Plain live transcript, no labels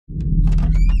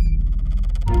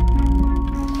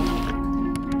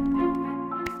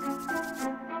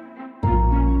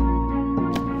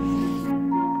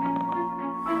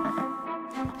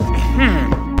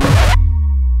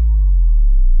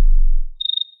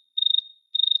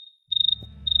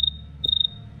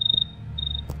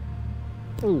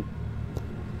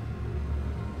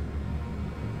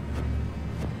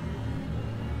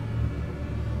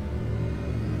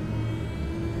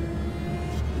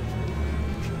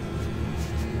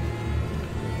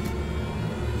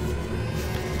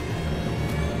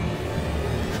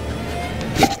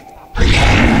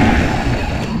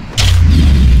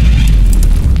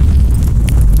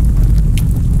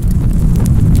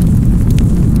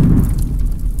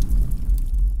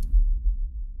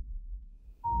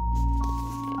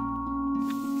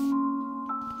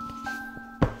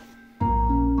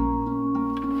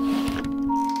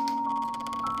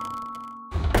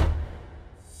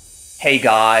Hey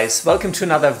guys, welcome to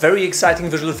another very exciting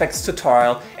visual effects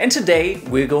tutorial, and today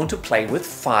we're going to play with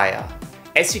fire.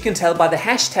 As you can tell by the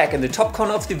hashtag in the top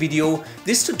corner of the video,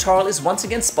 this tutorial is once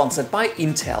again sponsored by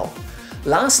Intel.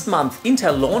 Last month,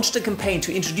 Intel launched a campaign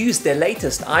to introduce their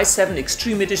latest i7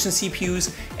 Extreme Edition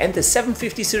CPUs and the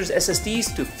 750 series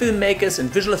SSDs to filmmakers and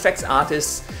visual effects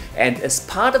artists, and as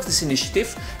part of this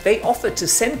initiative, they offered to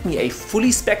send me a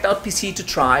fully spec'd out PC to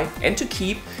try and to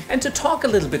keep, and to talk a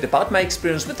little bit about my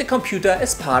experience with the computer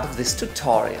as part of this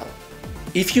tutorial.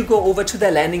 If you go over to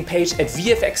their landing page at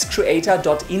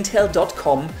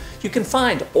vfxcreator.intel.com, you can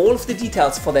find all of the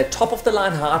details for their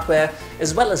top-of-the-line hardware,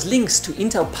 as well as links to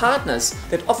Intel partners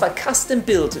that offer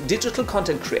custom-built digital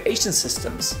content creation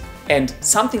systems. And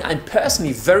something I'm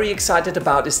personally very excited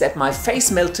about is that my face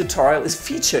melt tutorial is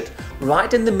featured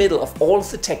right in the middle of all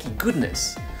of the techie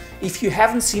goodness. If you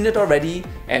haven't seen it already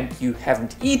and you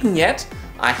haven't eaten yet,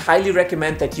 I highly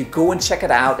recommend that you go and check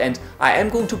it out, and I am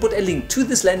going to put a link to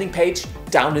this landing page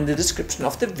down in the description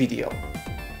of the video.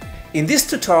 In this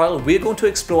tutorial, we're going to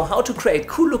explore how to create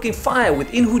cool looking fire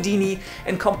within Houdini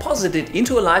and composite it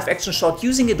into a live action shot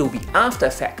using Adobe After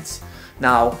Effects.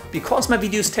 Now, because my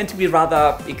videos tend to be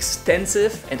rather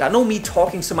extensive and I know me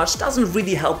talking so much doesn't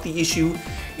really help the issue,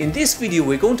 in this video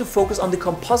we're going to focus on the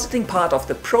compositing part of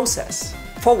the process.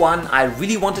 For one, I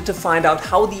really wanted to find out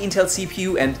how the Intel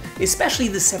CPU and especially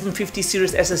the 750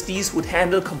 series SSDs would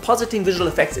handle compositing visual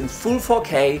effects in full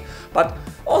 4K, but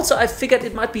also I figured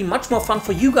it might be much more fun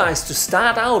for you guys to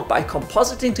start out by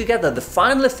compositing together the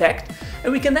final effect,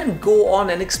 and we can then go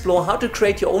on and explore how to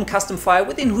create your own custom fire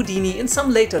within Houdini in some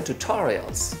later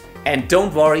tutorials. And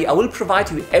don't worry, I will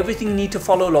provide you everything you need to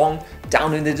follow along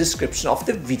down in the description of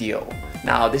the video.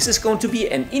 Now, this is going to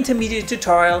be an intermediate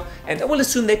tutorial, and I will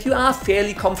assume that you are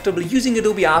fairly comfortable using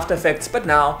Adobe After Effects, but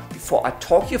now, before I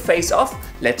talk your face off,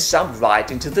 let's jump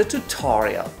right into the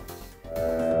tutorial.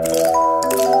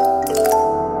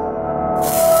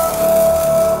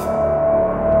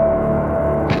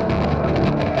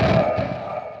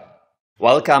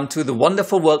 Welcome to the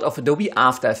wonderful world of Adobe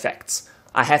After Effects.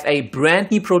 I have a brand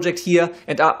new project here,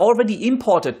 and I already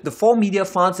imported the 4 media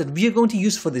files that we are going to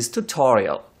use for this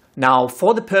tutorial. Now,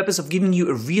 for the purpose of giving you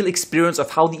a real experience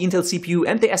of how the Intel CPU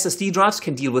and the SSD drives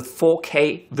can deal with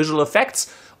 4K visual effects,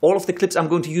 all of the clips I'm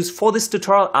going to use for this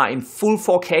tutorial are in full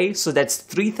 4K, so that's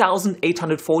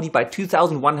 3840 by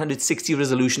 2160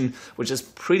 resolution, which is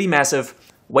pretty massive.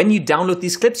 When you download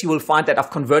these clips, you will find that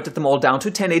I've converted them all down to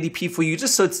 1080p for you,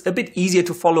 just so it's a bit easier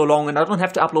to follow along and I don't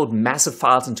have to upload massive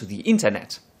files into the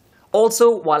internet.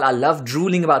 Also, while I love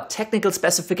drooling about technical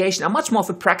specification, I'm much more of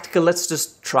a practical let's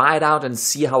just try it out and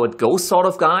see how it goes sort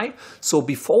of guy. So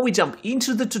before we jump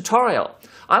into the tutorial,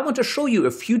 I want to show you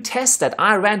a few tests that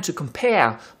I ran to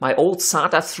compare my old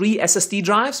SATA 3 SSD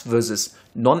drives versus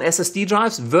non-SSD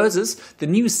drives versus the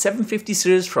new 750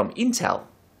 series from Intel.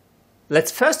 Let's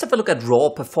first have a look at raw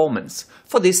performance.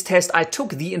 For this test, I took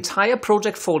the entire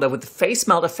project folder with the face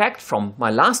melt effect from my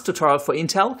last tutorial for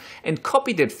Intel and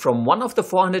copied it from one of the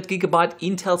 400GB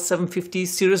Intel 750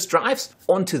 series drives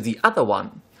onto the other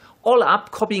one. All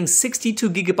up, copying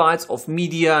 62GB of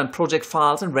media and project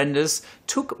files and renders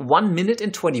took 1 minute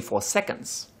and 24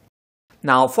 seconds.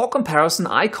 Now, for comparison,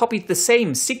 I copied the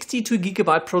same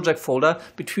 62GB project folder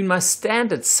between my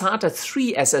standard SATA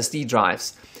 3 SSD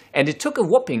drives, and it took a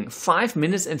whopping 5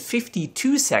 minutes and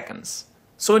 52 seconds.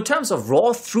 So in terms of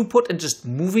raw throughput and just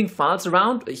moving files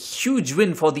around, a huge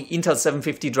win for the Intel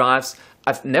 750 drives.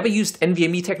 I've never used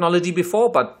NVMe technology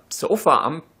before, but so far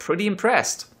I'm pretty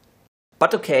impressed.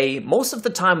 But okay, most of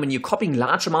the time when you're copying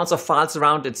large amounts of files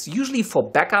around, it's usually for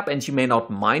backup and you may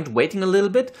not mind waiting a little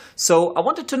bit. So I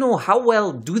wanted to know how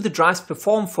well do the drives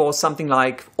perform for something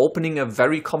like opening a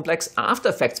very complex After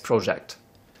Effects project.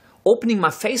 Opening my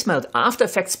face melt After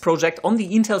Effects project on the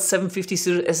Intel 750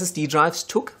 series SSD drives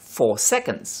took 4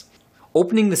 seconds.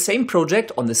 Opening the same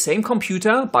project on the same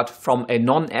computer but from a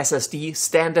non-SSD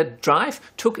standard drive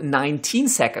took 19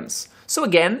 seconds. So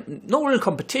again, no real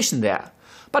competition there.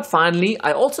 But finally,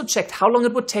 I also checked how long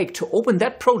it would take to open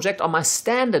that project on my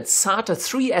standard SATA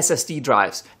 3 SSD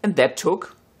drives, and that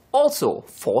took also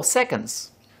 4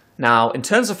 seconds. Now, in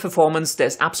terms of performance,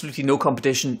 there's absolutely no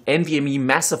competition. NVMe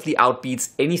massively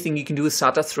outbeats anything you can do with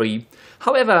SATA 3.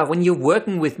 However, when you're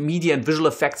working with media and visual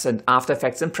effects and After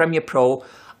Effects and Premiere Pro,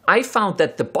 I found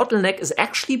that the bottleneck is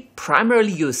actually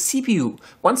primarily your CPU.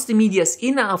 Once the media is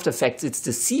in After Effects, it's the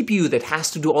CPU that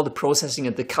has to do all the processing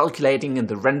and the calculating and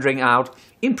the rendering out.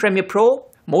 In Premiere Pro,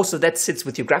 most of that sits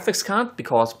with your graphics card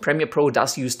because Premiere Pro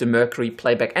does use the Mercury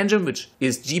playback engine, which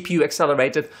is GPU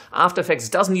accelerated. After Effects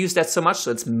doesn't use that so much,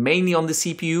 so it's mainly on the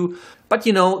CPU. But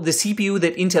you know, the CPU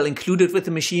that Intel included with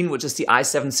the machine, which is the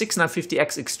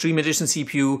i7-6950X Extreme Edition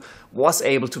CPU, was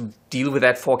able to deal with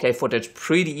that 4K footage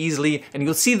pretty easily. And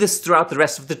you'll see this throughout the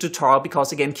rest of the tutorial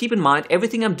because, again, keep in mind,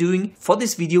 everything I'm doing for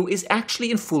this video is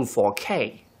actually in full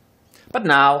 4K. But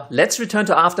now, let's return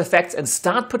to After Effects and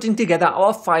start putting together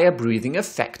our fire breathing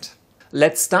effect.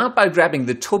 Let's start by grabbing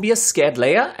the Tobias scared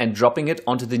layer and dropping it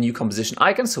onto the new composition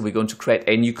icon. So we're going to create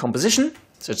a new composition.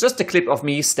 So it's just a clip of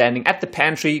me standing at the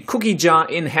pantry, cookie jar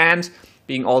in hand,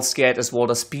 being all scared as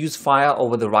Walter spews fire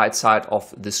over the right side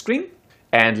of the screen.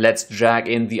 And let's drag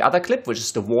in the other clip, which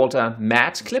is the Walter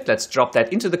mad clip. Let's drop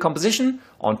that into the composition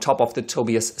on top of the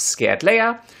Tobias scared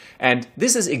layer. And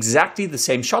this is exactly the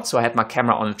same shot. So I had my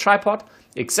camera on a tripod,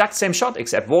 exact same shot,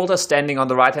 except Walter standing on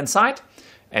the right hand side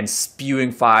and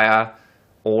spewing fire,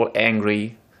 all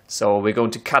angry. So we're going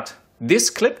to cut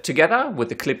this clip together with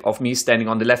the clip of me standing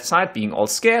on the left side, being all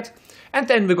scared. And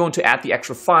then we're going to add the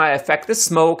actual fire effect, the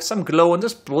smoke, some glow, and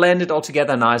just blend it all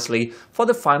together nicely for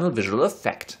the final visual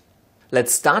effect.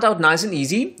 Let's start out nice and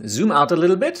easy, zoom out a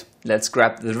little bit, let's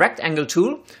grab the rectangle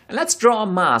tool and let's draw a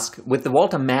mask with the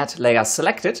Walter matte layer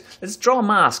selected. Let's draw a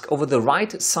mask over the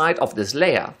right side of this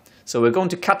layer. So we're going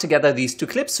to cut together these two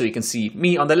clips so you can see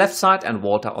me on the left side and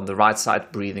Walter on the right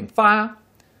side breathing fire.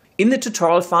 In the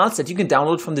tutorial files that you can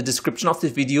download from the description of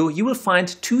this video, you will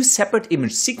find two separate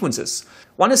image sequences.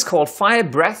 One is called Fire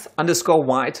Breath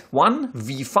 _White 1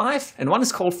 V5 and one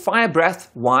is called Fire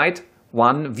Breath White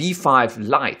 1 V5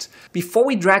 Light. Before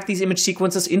we drag these image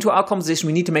sequences into our composition,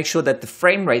 we need to make sure that the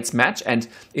frame rates match. And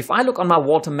if I look on my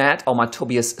Walter matte or my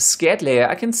Tobias scared layer,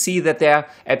 I can see that they're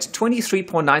at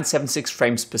 23.976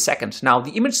 frames per second. Now,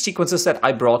 the image sequences that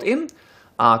I brought in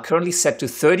are currently set to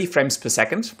 30 frames per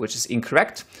second, which is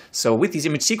incorrect. So with these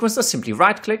image sequences, simply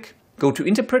right click, go to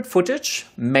Interpret Footage,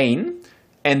 Main,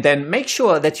 and then make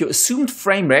sure that your assumed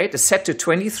frame rate is set to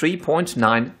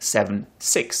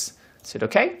 23.976. Is it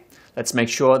okay? Let's make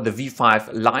sure the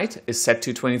V5 Lite is set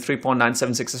to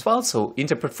 23.976 as well. So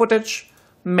Interpret Footage,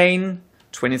 Main,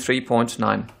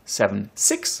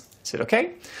 23.976. Is it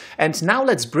okay? And now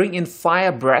let's bring in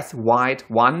Fire Breath White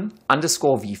 1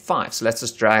 _V5. So let's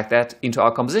just drag that into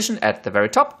our composition at the very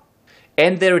top.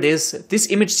 And there it is.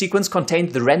 This image sequence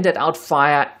contained the rendered out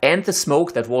fire and the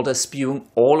smoke that Walter is spewing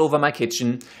all over my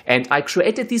kitchen. And I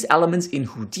created these elements in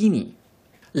Houdini.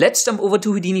 Let's jump over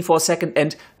to Houdini for a second,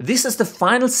 and this is the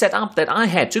final setup that I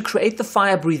had to create the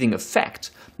fire breathing effect.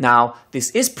 Now, this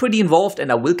is pretty involved and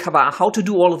I will cover how to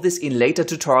do all of this in later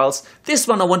tutorials. This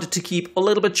one I wanted to keep a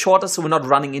little bit shorter so we're not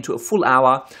running into a full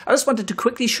hour. I just wanted to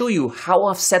quickly show you how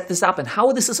I've set this up and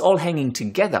how this is all hanging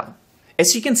together.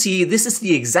 As you can see, this is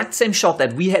the exact same shot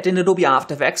that we had in Adobe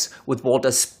After Effects with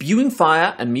Walter spewing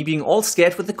fire and me being all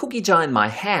scared with the cookie jar in my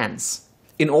hands.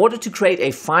 In order to create a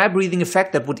fire breathing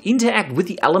effect that would interact with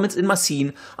the elements in my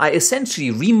scene, I essentially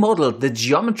remodeled the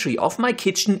geometry of my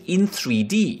kitchen in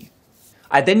 3D.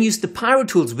 I then used the pyro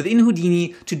tools within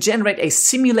Houdini to generate a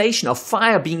simulation of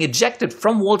fire being ejected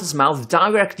from Walter's mouth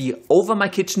directly over my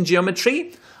kitchen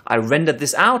geometry. I rendered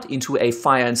this out into a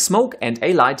fire and smoke and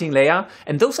a lighting layer,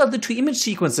 and those are the two image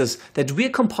sequences that we're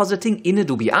compositing in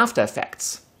Adobe After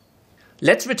Effects.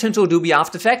 Let's return to Adobe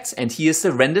After Effects, and here's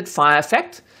the rendered fire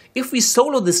effect. If we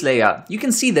solo this layer, you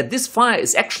can see that this fire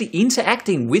is actually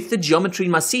interacting with the geometry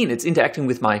in my scene. It's interacting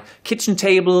with my kitchen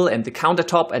table and the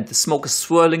countertop, and the smoke is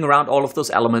swirling around all of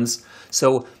those elements.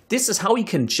 So this is how you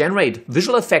can generate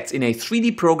visual effects in a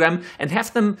 3D program and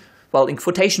have them, well, in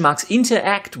quotation marks,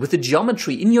 interact with the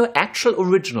geometry in your actual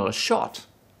original shot.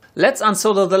 Let's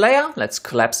unsolo the layer, let's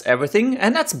collapse everything,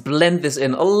 and let's blend this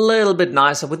in a little bit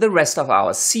nicer with the rest of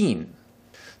our scene.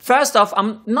 First off,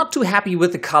 I'm not too happy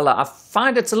with the color. I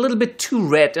find it's a little bit too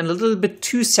red and a little bit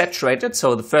too saturated.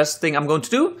 So the first thing I'm going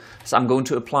to do is I'm going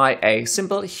to apply a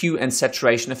simple hue and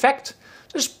saturation effect.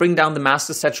 Just bring down the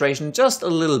master saturation just a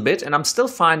little bit, and I'm still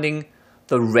finding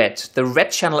the red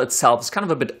channel itself is kind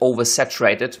of a bit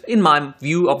oversaturated. In my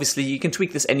view, obviously, you can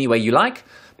tweak this any way you like,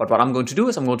 But what I'm going to do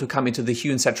is I'm going to come into the hue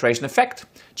and saturation effect,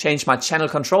 change my channel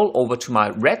control over to my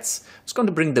reds. I'm just going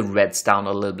to bring the reds down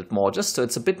a little bit more, just so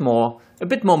it's a bit more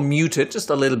muted, just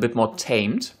a little bit more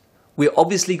tamed. We're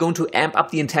obviously going to amp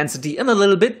up the intensity in a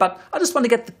little bit, but I just want to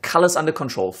get the colors under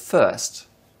control first.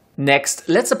 Next,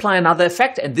 let's apply another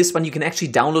effect, and this one you can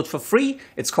actually download for free.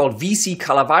 It's called VC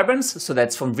Color Vibrance, so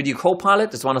that's from Video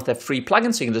Copilot. It's one of their free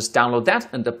plugins, so you can just download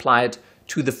that and apply it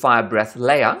to the Fire Breath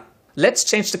layer. Let's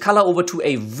change the color over to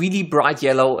a really bright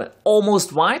yellow,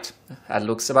 almost white. That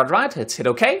looks about right. Let's hit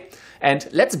OK. And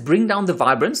let's bring down the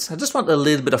vibrance. I just want a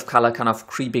little bit of color kind of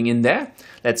creeping in there.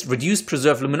 Let's reduce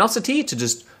preserve luminosity to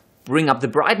just bring up the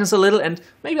brightness a little, and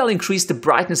maybe I'll increase the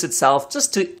brightness itself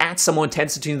just to add some more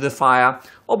intensity to the fire.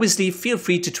 Obviously, feel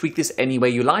free to tweak this any way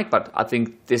you like, but I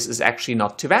think this is actually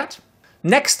not too bad.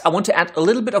 Next, I want to add a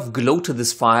little bit of glow to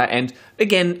this fire, and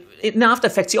again, in After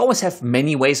Effects you always have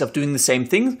many ways of doing the same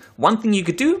thing. One thing you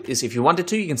could do is, if you wanted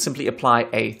to, you can simply apply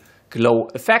a glow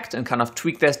effect and kind of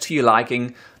tweak this to your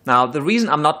liking. Now, the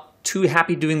reason I'm not too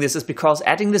happy doing this is because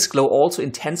adding this glow also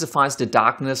intensifies the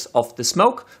darkness of the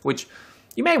smoke, which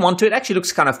you may want to. It actually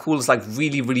looks kind of cool. It's like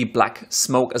really, really black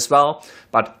smoke as well,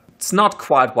 but it's not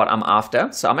quite what I'm after.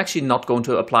 So I'm actually not going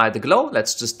to apply the glow.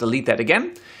 Let's just delete that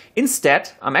again. Instead,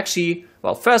 I'm actually,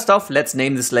 well, first off, let's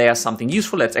name this layer something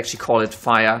useful. Let's actually call it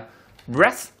Fire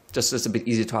Breath, just so it's a bit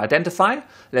easier to identify.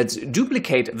 Let's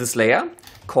duplicate this layer,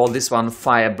 call this one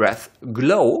Fire Breath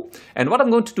Glow. And what I'm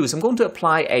going to do is I'm going to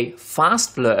apply a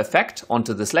fast blur effect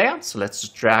onto this layer. So let's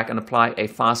just drag and apply a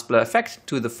fast blur effect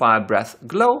to the Fire Breath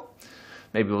Glow.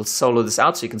 Maybe we'll solo this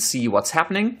out so you can see what's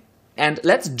happening. And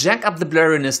let's jack up the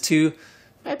blurriness to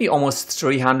maybe almost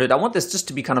 300. I want this just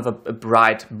to be kind of a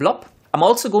bright blob. I'm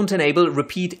also going to enable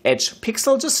repeat edge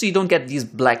pixel, just so you don't get these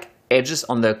black edges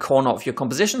on the corner of your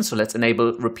composition. So let's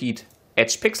enable repeat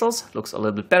edge pixels. Looks a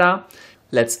little bit better.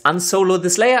 Let's unsolo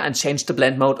this layer and change the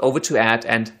blend mode over to add.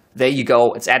 And there you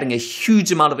go. It's adding a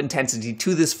huge amount of intensity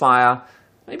to this fire.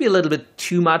 Maybe a little bit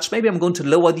too much. Maybe I'm going to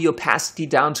lower the opacity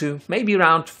down to maybe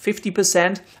around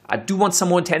 50%. I do want some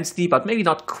more intensity, but maybe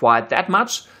not quite that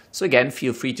much. So again,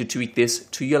 feel free to tweak this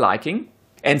to your liking.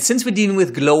 And since we're dealing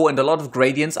with glow and a lot of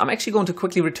gradients, I'm actually going to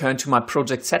quickly return to my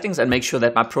project settings and make sure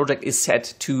that my project is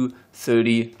set to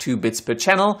 32 bits per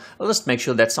channel. I'll just make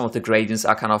sure that some of the gradients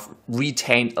are kind of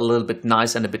retained a little bit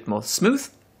nice and a bit more smooth.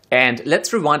 And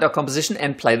let's rewind our composition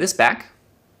and play this back.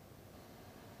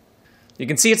 You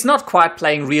can see it's not quite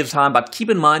playing real time, but keep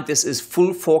in mind this is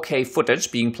full 4K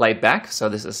footage being played back, so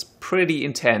this is pretty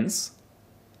intense.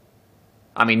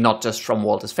 I mean, not just from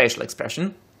Walter's facial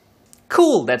expression.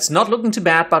 Cool, that's not looking too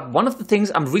bad, but one of the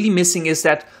things I'm really missing is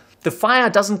that the fire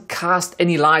doesn't cast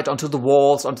any light onto the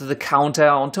walls, onto the counter,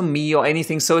 onto me or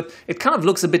anything, so it kind of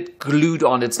looks a bit glued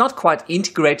on. It's not quite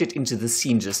integrated into the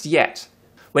scene just yet.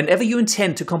 Whenever you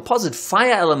intend to composite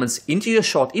fire elements into your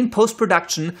shot in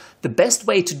post-production, the best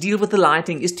way to deal with the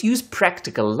lighting is to use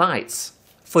practical lights.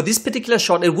 For this particular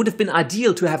shot, it would have been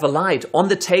ideal to have a light on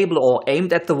the table or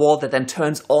aimed at the wall that then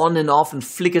turns on and off and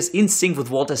flickers in sync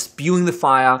with Walter spewing the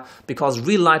fire, because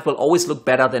real light will always look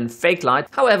better than fake light.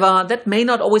 However, that may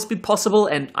not always be possible,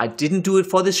 and I didn't do it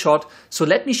for this shot, so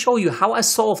let me show you how I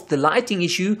solved the lighting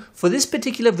issue for this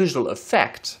particular visual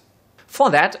effect. For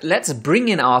that, let's bring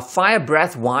in our Fire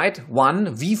Breath White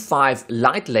 1 V5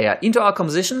 light layer into our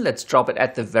composition. Let's drop it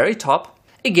at the very top.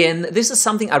 Again, this is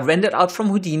something I rendered out from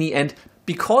Houdini, and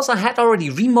because I had already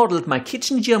remodeled my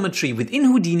kitchen geometry within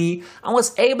Houdini, I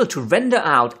was able to render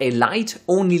out a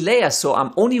light-only layer, so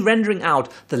I'm only rendering out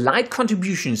the light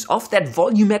contributions of that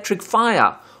volumetric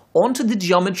fire onto the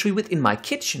geometry within my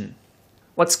kitchen.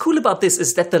 What's cool about this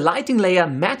is that the lighting layer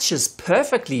matches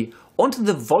perfectly onto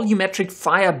the volumetric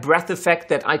fire breath effect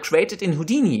that I created in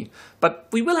Houdini, but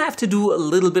we will have to do a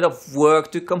little bit of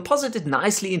work to composite it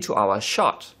nicely into our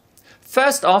shot.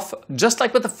 First off, just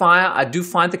like with the fire, I do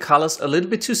find the colors a little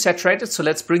bit too saturated, so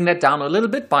let's bring that down a little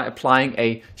bit by applying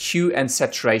a hue and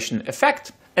saturation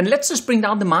effect. And let's just bring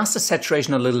down the master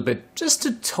saturation a little bit, just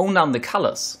to tone down the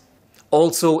colors.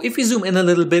 Also, if we zoom in a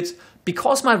little bit,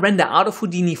 because my render out of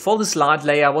Houdini for this light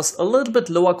layer was a little bit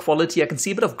lower quality, I can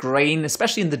see a bit of grain,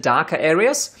 especially in the darker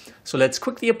areas. So let's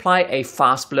quickly apply a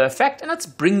fast blur effect, and let's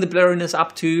bring the blurriness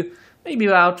up to maybe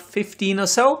about 15 or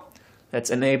so. Let's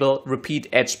enable repeat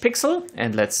edge pixel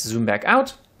and let's zoom back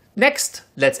out. Next,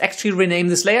 let's actually rename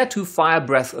this layer to Fire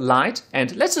Breath Light,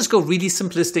 and let's just go really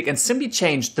simplistic and simply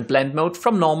change the blend mode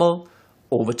from normal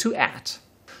over to add.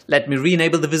 Let me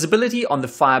re-enable the visibility on the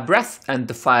Fire Breath and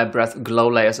the Fire Breath Glow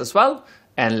layers as well,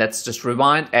 and let's just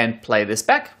rewind and play this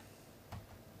back.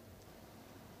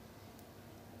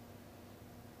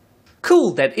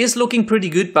 Cool, that is looking pretty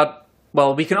good, but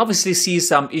Well, we can obviously see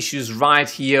some issues right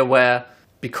here where,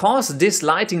 because this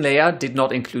lighting layer did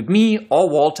not include me or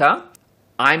Walter,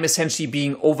 I'm essentially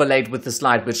being overlaid with this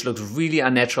light, which looks really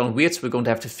unnatural and weird, so we're going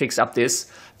to have to fix up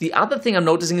this. The other thing I'm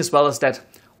noticing as well is that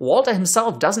Walter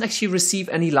himself doesn't actually receive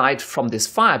any light from this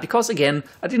fire, because again,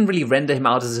 I didn't really render him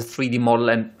out as a 3D model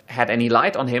and had any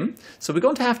light on him. So we're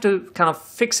going to have to kind of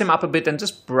fix him up a bit and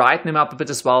just brighten him up a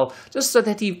bit as well, just so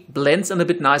that he blends in a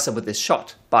bit nicer with this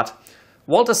shot. But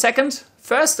Walter second.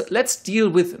 First, let's deal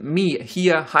with me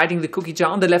here hiding the cookie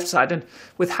jar on the left side and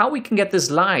with how we can get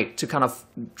this light to kind of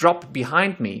drop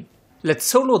behind me. Let's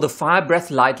solo the Fire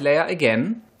Breath light layer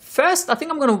again. First, I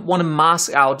think I'm going to want to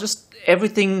mask out just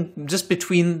everything just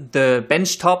between the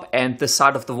bench top and the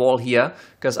side of the wall here,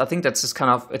 because I think that's just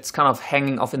it's kind of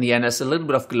hanging off in the end. There's a little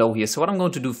bit of glow here. So what I'm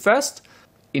going to do first,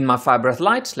 in my Fire Breath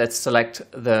light, let's select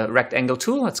the rectangle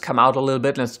tool. Let's come out a little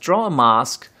bit. Let's draw a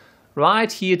mask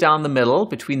right here down the middle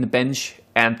between the bench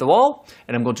and the wall.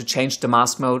 And I'm going to change the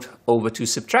mask mode over to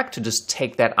subtract to just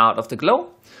take that out of the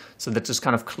glow. So that just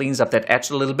kind of cleans up that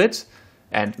edge a little bit.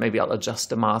 And maybe I'll adjust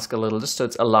the mask a little just so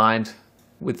it's aligned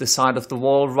with the side of the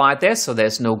wall right there. So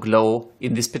there's no glow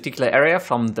in this particular area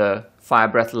from the Fire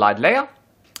Breath light layer.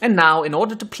 And now in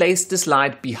order to place this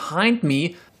light behind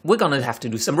me, we're going to have to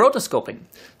do some rotoscoping.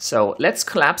 So let's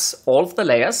collapse all of the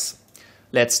layers.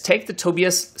 Let's take the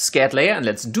Tobias scared layer and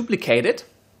let's duplicate it.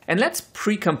 And let's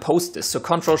pre-compose this. So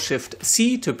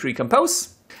Ctrl-Shift-C to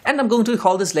pre-compose. And I'm going to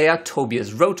call this layer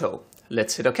Tobias Roto.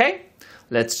 Let's hit OK.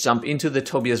 Let's jump into the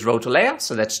Tobias Roto layer.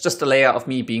 So that's just a layer of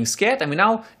me being scared. And we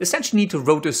now essentially need to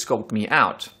rotoscope me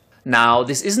out. Now,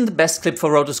 this isn't the best clip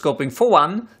for rotoscoping. For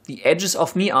one, the edges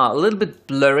of me are a little bit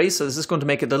blurry, so this is going to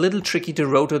make it a little tricky to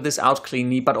roto this out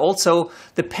cleanly, but also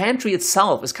the pantry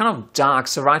itself is kind of dark.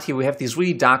 So right here we have these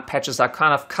really dark patches that are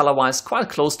kind of color-wise quite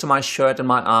close to my shirt and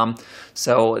my arm.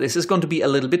 So this is going to be a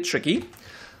little bit tricky.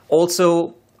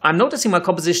 Also, I'm noticing my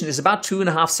composition is about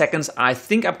 2.5 seconds. I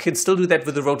think I can still do that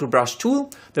with the Roto Brush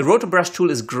tool. The Roto Brush tool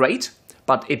is great,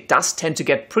 but it does tend to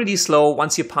get pretty slow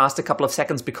once you pass a couple of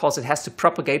seconds because it has to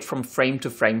propagate from frame to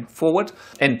frame forward.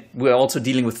 And we're also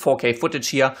dealing with 4K footage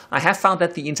here. I have found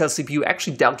that the Intel CPU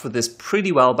actually dealt with this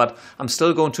pretty well, but I'm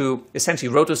still going to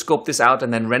essentially rotoscope this out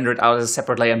and then render it out as a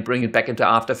separate layer and bring it back into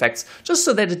After Effects, just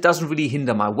so that it doesn't really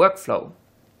hinder my workflow.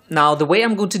 Now, the way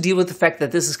I'm going to deal with the fact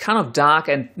that this is kind of dark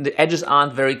and the edges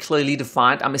aren't very clearly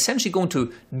defined, I'm essentially going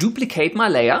to duplicate my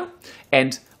layer,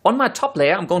 and on my top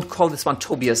layer, I'm going to call this one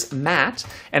Tobias Matte,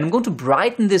 and I'm going to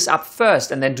brighten this up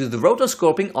first and then do the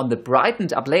rotoscoping on the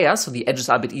brightened up layer so the edges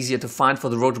are a bit easier to find for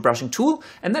the roto brushing tool,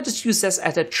 and then just use this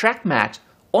as a track matte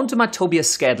onto my Tobias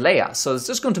scared layer. So it's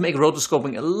just going to make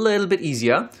rotoscoping a little bit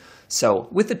easier. So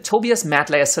with the Tobias Matte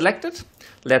layer selected,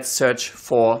 let's search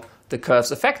for the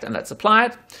curves effect and let's apply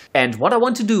it. And what I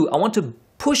want to do, I want to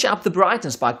push up the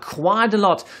brightness by quite a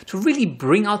lot to really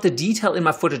bring out the detail in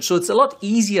my footage, so it's a lot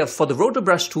easier for the Roto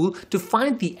Brush tool to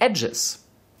find the edges.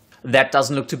 That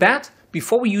doesn't look too bad.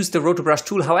 Before we use the Roto Brush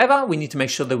tool, however, we need to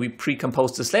make sure that we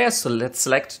pre-compose this layer. So let's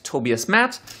select Tobias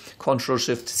Matte,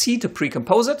 Ctrl-Shift-C to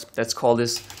pre-compose it. Let's call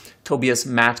this Tobias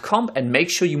Matte Comp and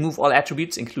make sure you move all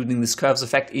attributes, including this curves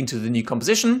effect, into the new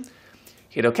composition.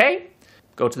 Hit OK.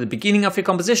 Go to the beginning of your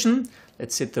composition.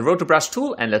 Let's hit the Roto Brush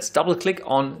tool and let's double click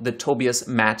on the Tobias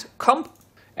Matte Comp.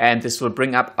 And this will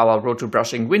bring up our roto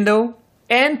brushing window.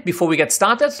 And before we get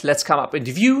started, let's come up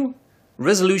into View,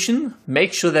 Resolution.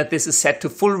 Make sure that this is set to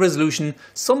full resolution.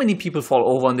 So many people fall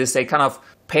over on this. They kind of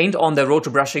paint on the roto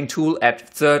brushing tool at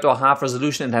third or half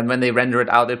resolution, and then when they render it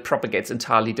out, it propagates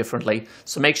entirely differently.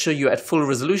 So make sure you're at full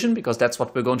resolution because that's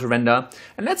what we're going to render.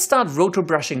 And let's start roto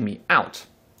brushing me out.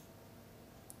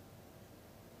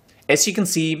 As you can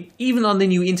see, even on the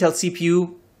new Intel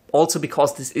CPU, also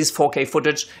because this is 4K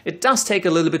footage, it does take a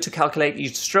little bit to calculate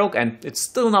each stroke and it's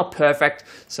still not perfect.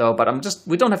 So, but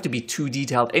we don't have to be too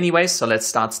detailed anyway, so let's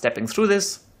start stepping through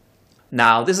this.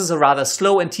 Now, this is a rather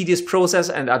slow and tedious process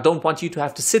and I don't want you to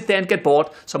have to sit there and get bored,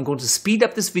 so I'm going to speed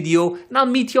up this video and I'll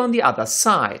meet you on the other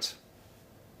side.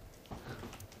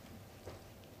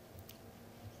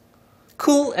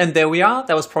 Cool, and there we are.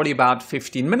 That was probably about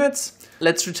 15 minutes.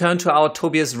 Let's return to our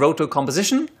Tobias Roto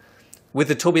composition. With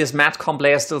the Tobias Matte Comp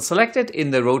layer still selected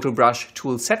in the Roto Brush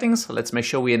tool settings, let's make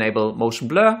sure we enable motion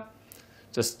blur.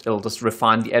 It'll just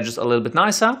refine the edges a little bit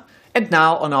nicer. And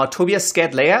now on our Tobias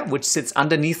scared layer, which sits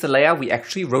underneath the layer we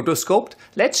actually rotoscoped,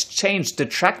 let's change the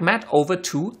track matte over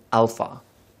to alpha.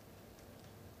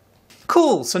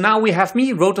 Cool, so now we have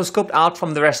me rotoscoped out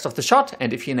from the rest of the shot,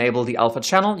 and if you enable the alpha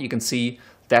channel, you can see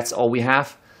that's all we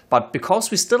have. But because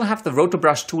we still have the roto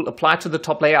brush tool applied to the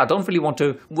top layer, I don't really want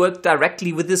to work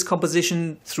directly with this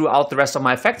composition throughout the rest of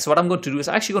my effects. So what I'm going to do is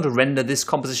I'm actually going to render this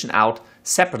composition out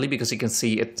separately, because you can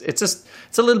see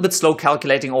it's a little bit slow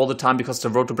calculating all the time because the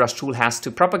roto brush tool has to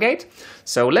propagate.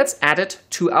 So let's add it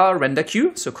to our render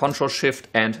queue. So Control Shift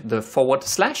and the forward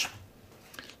slash.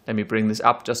 Let me bring this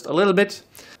up just a little bit.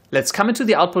 Let's come into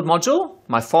the output module.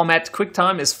 My format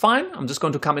QuickTime is fine. I'm just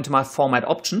going to come into my format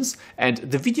options, and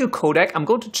the video codec I'm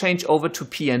going to change over to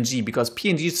PNG because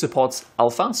PNG supports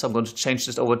alpha. So I'm going to change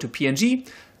this over to PNG.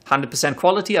 100%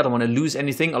 quality. I don't want to lose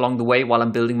anything along the way while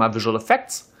I'm building my visual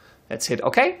effects. Let's hit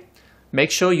OK.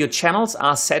 Make sure your channels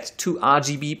are set to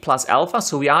RGB plus alpha.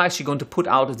 So we are actually going to put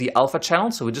out the alpha channel.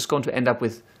 So we're just going to end up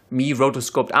with me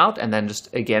rotoscoped out and then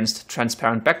just against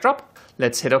transparent backdrop.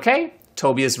 Let's hit OK.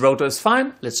 Tobias roto is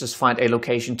fine. Let's just find a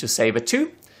location to save it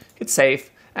to. Hit save,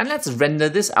 and let's render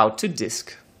this out to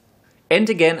disk. And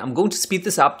again, I'm going to speed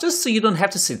this up just so you don't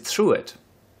have to sit through it.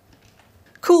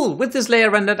 Cool, with this layer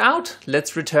rendered out,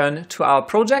 let's return to our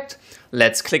project.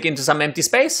 Let's click into some empty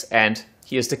space, and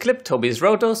here's the clip, Tobias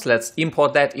rotos. Let's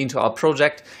import that into our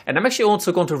project. And I'm actually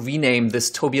also going to rename this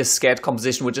Tobias scared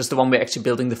composition, which is the one we're actually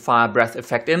building the Fire Breath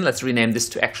effect in. Let's rename this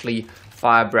to actually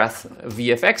Fire Breath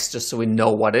VFX, just so we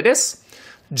know what it is.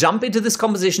 Jump into this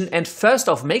composition, and first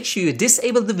off, make sure you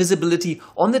disable the visibility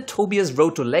on the Tobias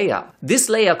roto layer. This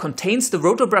layer contains the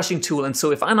roto brushing tool, and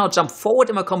so if I now jump forward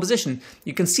in my composition,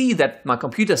 you can see that my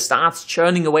computer starts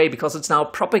churning away because it's now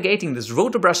propagating this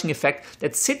roto brushing effect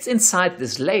that sits inside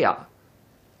this layer.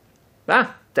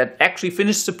 That actually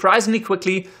finished surprisingly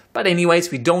quickly, but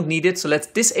anyways, we don't need it, so let's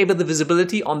disable the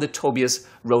visibility on the Tobias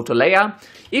roto layer.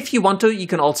 If you want to, you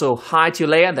can also hide your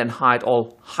layer and then hide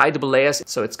all hideable layers,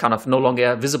 so it's kind of no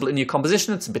longer visible in your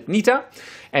composition. It's a bit neater.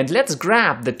 And let's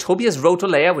grab the Tobias roto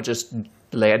layer, which is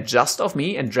the layer just of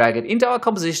me, and drag it into our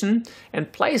composition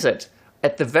and place it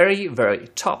at the very, very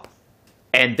top.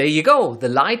 And there you go, the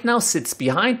light now sits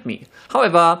behind me.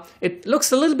 However, it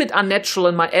looks a little bit unnatural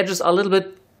and my edges are a little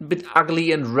bit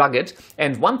ugly and rugged,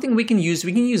 and one thing we can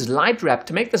use light wrap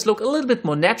to make this look a little bit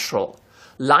more natural.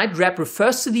 Light wrap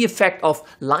refers to the effect of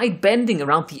light bending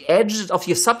around the edges of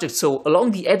your subject, so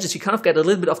along the edges you kind of get a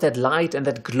little bit of that light and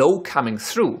that glow coming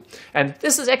through. And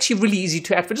this is actually really easy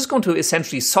to add. We're just going to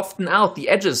essentially soften out the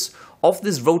edges of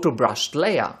this roto brushed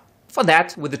layer. For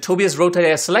that, with the Tobias roto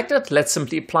layer selected, let's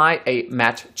simply apply a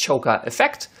matte choker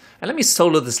effect. And let me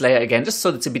solo this layer again, just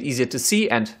so it's a bit easier to see,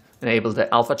 and enable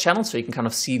the alpha channel so you can kind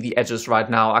of see the edges right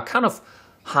now are kind of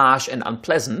harsh and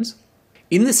unpleasant.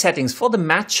 In the settings for the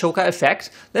matte choker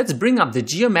effect, let's bring up the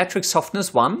geometric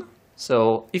softness 1.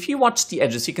 So if you watch the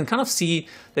edges, you can kind of see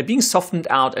they're being softened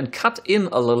out and cut in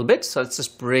a little bit. So let's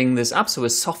just bring this up. So we're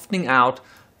softening out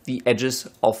the edges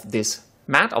of this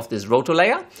matte, of this roto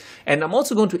layer. And I'm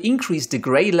also going to increase the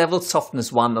gray level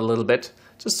softness 1 a little bit,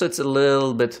 just so it's a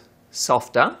little bit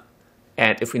softer.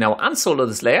 And if we now unsolo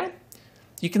this layer,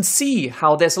 you can see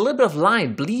how there's a little bit of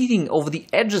light bleeding over the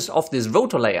edges of this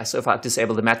roto layer. So if I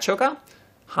disable the matte choker,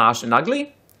 harsh and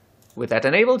ugly, with that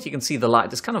enabled, you can see the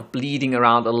light is kind of bleeding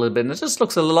around a little bit, and it just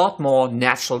looks a lot more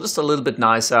natural, just a little bit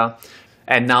nicer.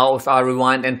 And now if I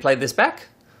rewind and play this back,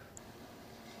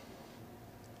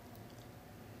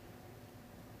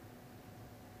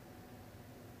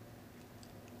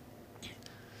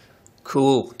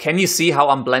 cool. Can you see how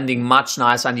I'm blending much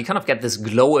nicer, and you kind of get this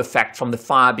glow effect from the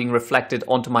fire being reflected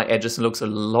onto my edges and looks a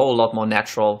whole lot more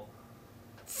natural.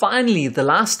 Finally, the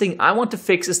last thing I want to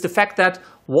fix is the fact that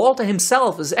Walter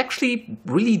himself is actually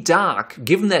really dark.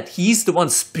 Given that he's the one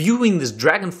spewing this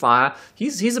dragon fire,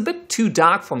 he's a bit too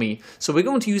dark for me. So we're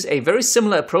going to use a very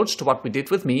similar approach to what we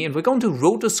did with me, and we're going to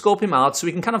rotoscope him out so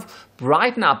we can kind of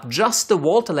brighten up just the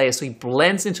Walter layer so he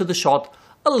blends into the shot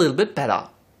a little bit better.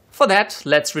 For that,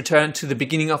 let's return to the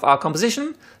beginning of our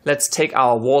composition. Let's take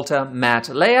our Walter matte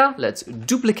layer, let's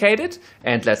duplicate it,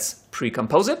 and let's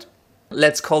pre-compose it.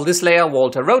 Let's call this layer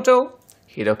Walter roto,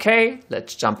 hit OK,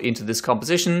 let's jump into this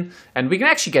composition, and we can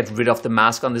actually get rid of the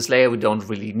mask on this layer, we don't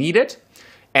really need it.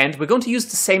 And we're going to use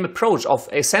the same approach of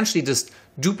essentially just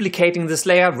duplicating this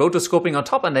layer, rotoscoping on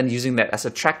top, and then using that as a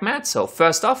track matte. So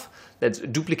first off, let's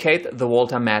duplicate the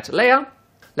Walter matte layer.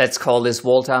 Let's call this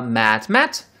Walter matte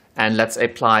matte. And let's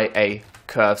apply a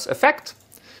curves effect.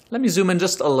 Let me zoom in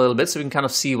just a little bit so we can kind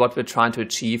of see what we're trying to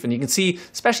achieve. And you can see,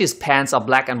 especially his pants are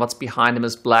black and what's behind him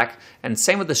is black. And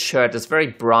same with the shirt, it's very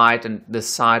bright and the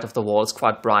side of the wall is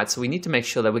quite bright. So we need to make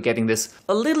sure that we're getting this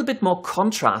a little bit more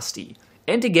contrasty.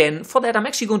 And again, for that, I'm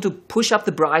actually going to push up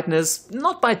the brightness,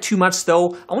 not by too much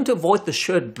though. I want to avoid the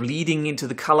shirt bleeding into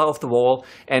the color of the wall.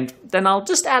 And then I'll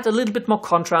just add a little bit more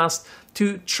contrast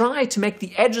to try to make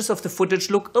the edges of the footage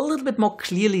look a little bit more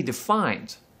clearly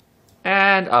defined.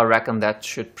 And I reckon that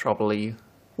should probably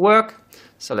work.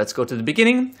 So let's go to the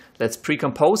beginning. Let's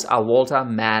pre-compose our Walter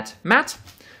matte matte.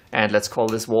 And let's call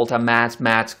this Walter matte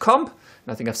matte comp.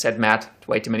 And I think I've said matte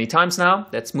way too many times now.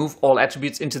 Let's move all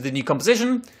attributes into the new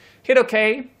composition. Hit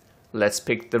OK. Let's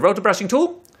pick the roto brushing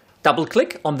tool. Double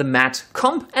click on the matte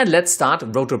comp and let's start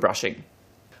roto brushing.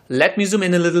 Let me zoom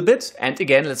in a little bit. And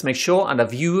again, let's make sure under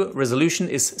view resolution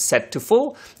is set to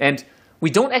full. And we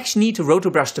don't actually need to roto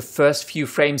brush the first few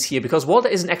frames here because Walter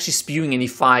isn't actually spewing any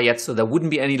fire yet, so there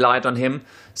wouldn't be any light on him.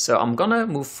 So I'm gonna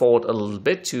move forward a little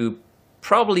bit to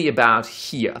probably about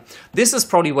here. This is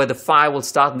probably where the fire will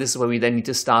start, and this is where we then need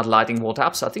to start lighting Walter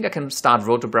up. So I think I can start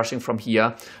roto brushing from here.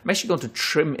 I'm actually going to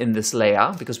trim in this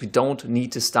layer because we don't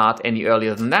need to start any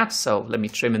earlier than that. So let me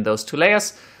trim in those two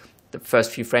layers. The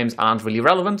first few frames aren't really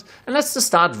relevant. And let's just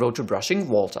start roto brushing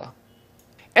Walter.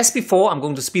 As before, I'm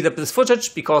going to speed up this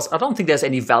footage because I don't think there's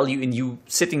any value in you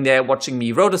sitting there watching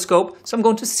me rotoscope, so I'm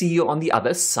going to see you on the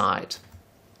other side.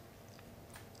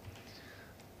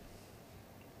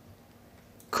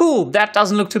 Cool, that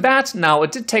doesn't look too bad. Now,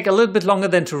 it did take a little bit longer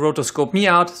than to rotoscope me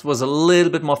out. It was a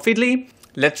little bit more fiddly.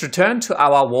 Let's return to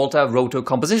our Walter roto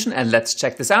composition and let's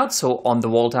check this out. So on the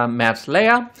Walter matte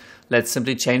layer, let's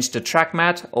simply change the track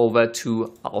matte over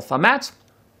to alpha matte.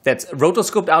 That's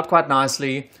rotoscoped out quite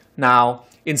nicely. Now,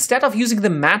 instead of using the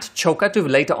matte choker to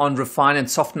later on refine and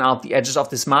soften out the edges of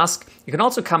this mask, you can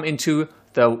also come into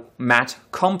the matte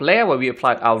comp layer where we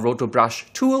applied our roto brush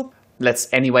tool. Let's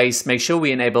anyways make sure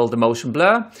we enable the motion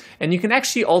blur, and you can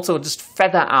actually also just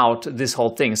feather out this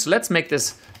whole thing. So let's make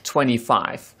this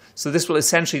 25. So this will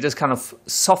essentially just kind of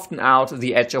soften out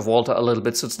the edge of Walter a little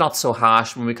bit so it's not so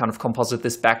harsh when we kind of composite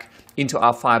this back into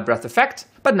our Fire Breath effect.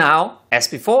 But now, as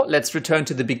before, let's return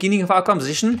to the beginning of our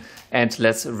composition and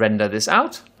let's render this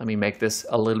out. Let me make this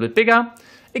a little bit bigger.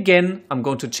 Again, I'm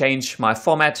going to change my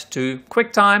format to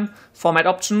QuickTime. Format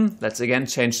option, let's again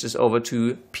change this over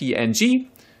to PNG.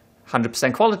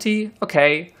 100% quality,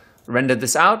 okay. Render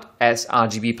this out as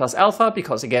RGB plus alpha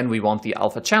because again, we want the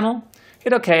alpha channel.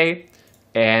 Hit OK.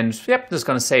 And yep, just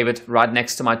going to save it right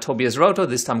next to my Tobias Roto.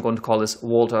 This time I'm going to call this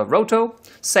Walter Roto.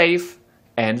 Save.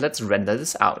 And let's render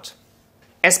this out.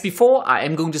 As before, I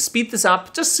am going to speed this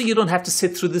up just so you don't have to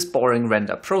sit through this boring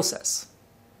render process.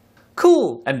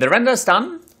 Cool, and the render is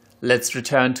done. Let's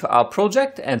return to our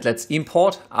project and let's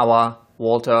import our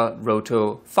Walter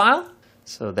Roto file.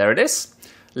 So there it is.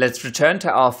 Let's return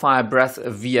to our Fire Breath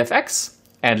VFX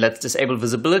and let's disable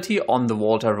visibility on the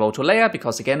Walter Roto layer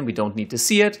because again, we don't need to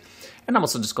see it. And I'm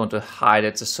also just going to hide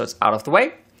it just so it's out of the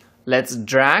way. Let's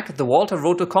drag the Walter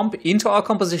Roto comp into our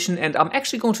composition and I'm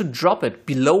actually going to drop it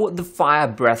below the Fire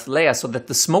Breath layer so that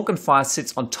the smoke and fire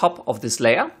sits on top of this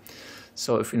layer.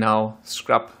 So if we now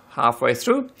scrub halfway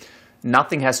through,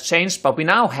 nothing has changed, but we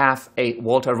now have a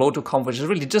Walter Roto comp, which is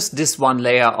really just this one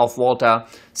layer of Walter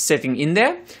sitting in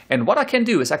there. And what I can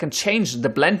do is I can change the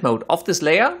blend mode of this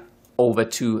layer over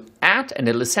to add, and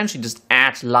it'll essentially just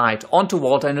add light onto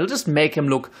Walter and it'll just make him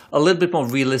look a little bit more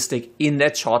realistic in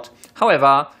that shot.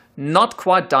 However, not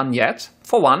quite done yet.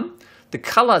 For one, the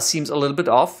color seems a little bit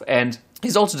off and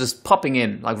he's also just popping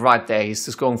in like right there. He's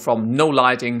just going from no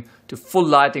lighting to full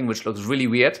lighting, which looks really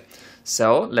weird.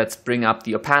 So let's bring up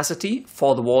the opacity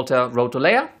for the Walter Roto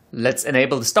layer. Let's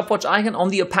enable the stopwatch icon on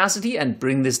the opacity and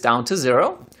bring this down to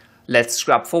 0. Let's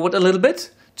scrub forward a little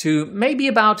bit to maybe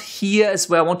about here is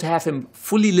where I want to have him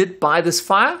fully lit by this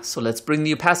fire. So let's bring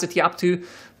the opacity up to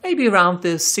maybe around the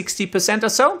 60% or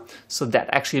so. So that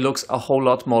actually looks a whole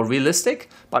lot more realistic.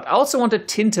 But I also want to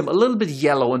tint him a little bit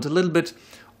yellow and a little bit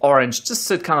orange, just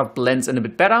so it kind of blends in a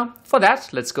bit better. For that,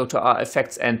 let's go to our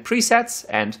effects and presets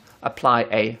and apply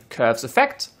a curves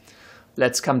effect.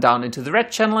 Let's come down into the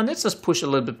red channel and let's just push a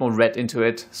little bit more red into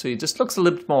it. So it just looks a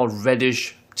little bit more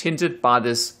reddish tinted by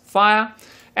this fire.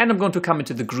 And I'm going to come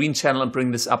into the green channel and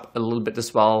bring this up a little bit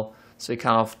as well. So it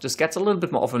kind of just gets a little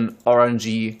bit more of an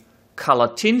orangey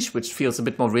color tinge, which feels a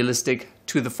bit more realistic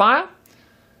to the fire.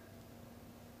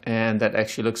 And that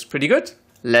actually looks pretty good.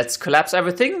 Let's collapse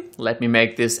everything. Let me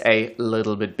make this a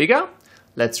little bit bigger.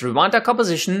 Let's rewind our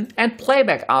composition and play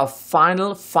back our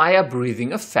final fire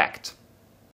breathing effect.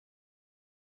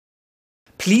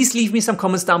 Please leave me some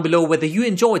comments down below whether you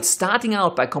enjoyed starting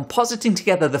out by compositing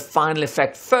together the final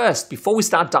effect first before we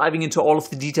start diving into all of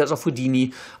the details of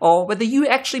Houdini, or whether you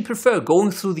actually prefer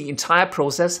going through the entire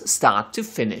process start to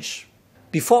finish.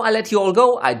 Before I let you all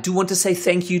go, I do want to say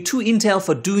thank you to Intel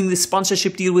for doing this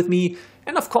sponsorship deal with me,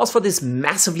 and of course for this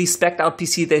massively spec'd out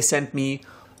PC they sent me.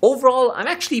 Overall, I'm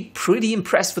actually pretty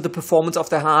impressed with the performance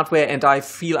of the hardware, and I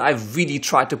feel I've really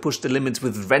tried to push the limits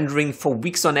with rendering for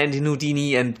weeks on end in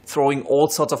Houdini and throwing all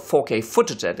sorts of 4K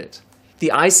footage at it.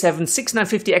 the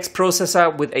i7-6950X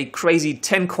processor with a crazy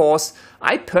 10 cores,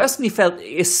 I personally felt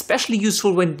especially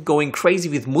useful when going crazy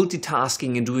with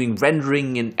multitasking and doing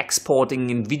rendering and exporting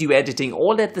and video editing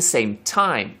all at the same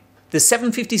time. The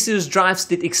 750 series drives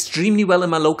did extremely well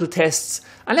in my local tests.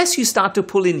 Unless you start to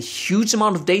pull in huge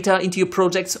amount of data into your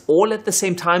projects all at the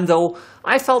same time though,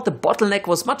 I felt the bottleneck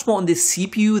was much more on the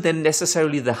CPU than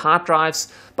necessarily the hard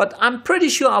drives, but I'm pretty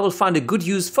sure I will find a good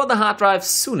use for the hard drives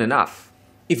soon enough.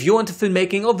 If you're into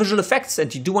filmmaking or visual effects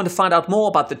and you do want to find out more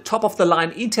about the top of the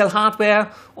line Intel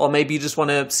hardware, or maybe you just want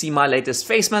to see my latest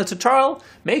face melt tutorial,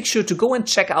 make sure to go and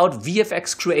check out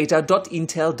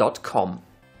vfxcreator.intel.com.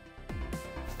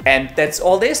 And that's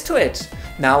all there is to it.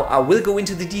 Now I will go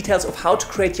into the details of how to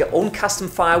create your own custom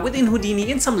fire within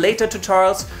Houdini in some later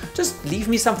tutorials. Just leave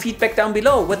me some feedback down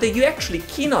below whether you're actually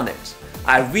keen on it.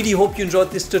 I really hope you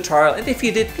enjoyed this tutorial, and if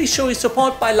you did, please show your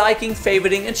support by liking,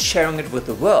 favoriting and sharing it with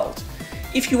the world.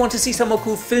 If you want to see some more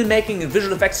cool filmmaking and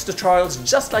visual effects tutorials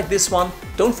just like this one,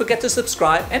 don't forget to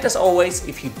subscribe, and as always,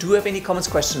 if you do have any comments,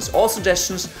 questions or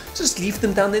suggestions, just leave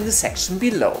them down in the section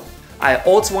below. I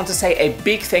also want to say a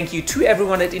big thank you to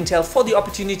everyone at Intel for the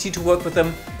opportunity to work with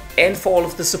them and for all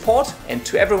of the support, and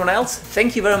to everyone else,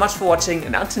 thank you very much for watching,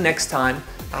 and until next time,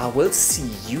 I will see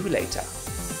you later.